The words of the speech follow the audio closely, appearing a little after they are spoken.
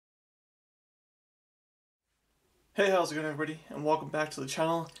Hey, how's it going everybody, and welcome back to the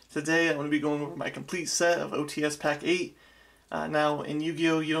channel. Today I'm going to be going over my complete set of OTS Pack 8. Now in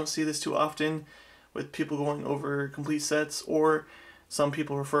Yu-Gi-Oh! You don't see this too often with people going over complete sets, or some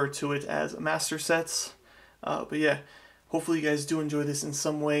people refer to it as master sets. But yeah, hopefully you guys do enjoy this in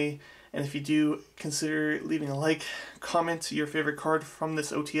some way, and if you do, consider leaving a like, comment your favorite card from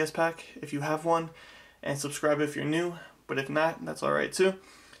this OTS pack if you have one, and subscribe if you're new, but if not, that's alright too.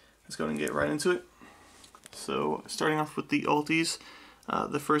 Let's go and get right into it. So, starting off with the alties,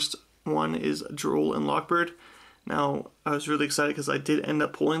 the first one is Droll and Lockbird. Now, I was really excited because I did end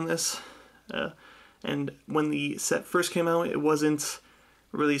up pulling this, and when the set first came out, it wasn't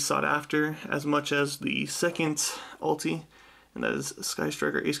really sought after as much as the second alti, and that is Sky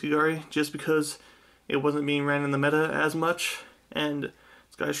Striker Ace Kagari, just because it wasn't being ran in the meta as much, and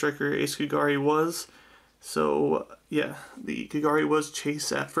Sky Striker Ace Kagari was. So, yeah, the Kagari was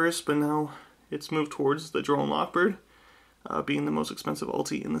chased at first, but now it's moved towards the Droll and Lockbird, being the most expensive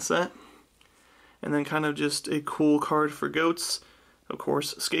ulti in the set. And then kind of just a cool card for goats, of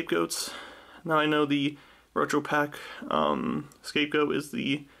course, Scapegoats. Now I know the Retro Pack Scapegoat is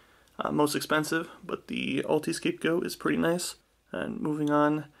the most expensive, but the ulti Scapegoat is pretty nice. And moving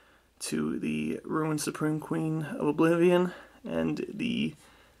on to the Ruined Supreme Queen of Oblivion and the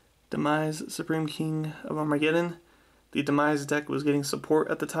Demise Supreme King of Armageddon. The Demise deck was getting support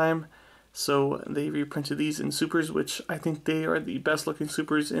at the time, so they reprinted these in supers, which I think they are the best looking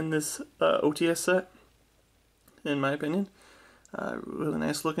supers in this OTS set, in my opinion. Really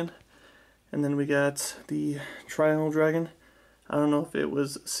nice looking. And then we got the Trial Dragon. I don't know if it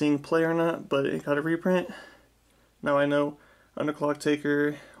was seeing play or not, but it got a reprint. Now I know Underclock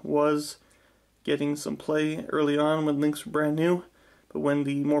Taker was getting some play early on when links were brand new, but when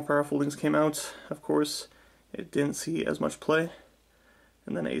the more powerful links came out, of course, it didn't see as much play.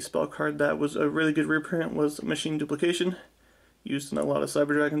 And then a spell card that was a really good reprint was Machine Duplication, used in a lot of Cyber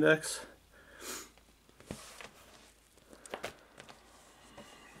Dragon decks.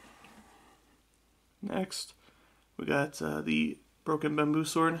 Next, we got the Broken Bamboo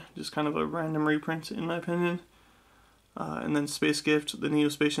Sword, just kind of a random reprint in my opinion. And then Space Gift, the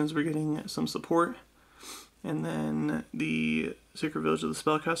Neo-Spacians were getting some support. And then the Secret Village of the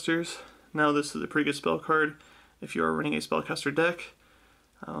Spellcasters. Now this is a pretty good spell card if you are running a Spellcaster deck.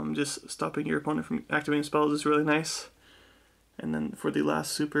 Just stopping your opponent from activating spells is really nice. And then for the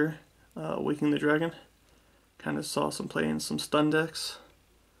last super, Waking the Dragon, kind of saw some play in some stun decks.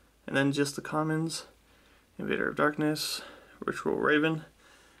 And then just the commons, Invader of Darkness, Ritual Raven,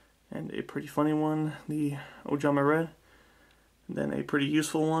 and a pretty funny one, the Ojama Red. And then a pretty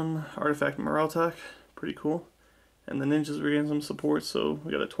useful one, Artifact Moraltak, pretty cool. And the ninjas were getting some support, so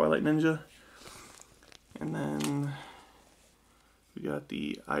we got a Twilight Ninja. And then we got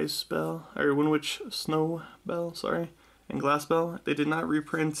the Ice Bell, or Wind Witch Snow Bell, sorry, and Glass Bell. They did not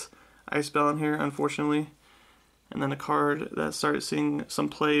reprint Ice Bell in here, unfortunately. And then a card that started seeing some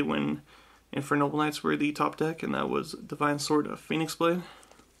play when Infernal Knights were the top deck, and that was Divine Sword of Phoenix Blade.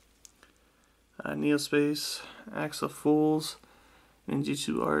 Neospace, Axe of Fools,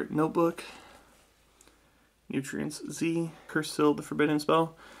 Ninjutsu Art Notebook, Nutrients Z, Curse Seal, the Forbidden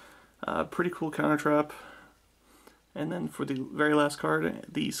Spell. Pretty cool counter trap. And then for the very last card,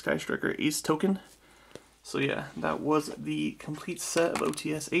 the Sky Striker Ace Token. So yeah, that was the complete set of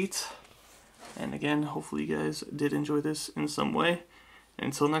OTS 8. And again, hopefully you guys did enjoy this in some way.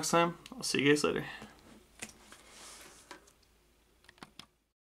 And until next time, I'll see you guys later.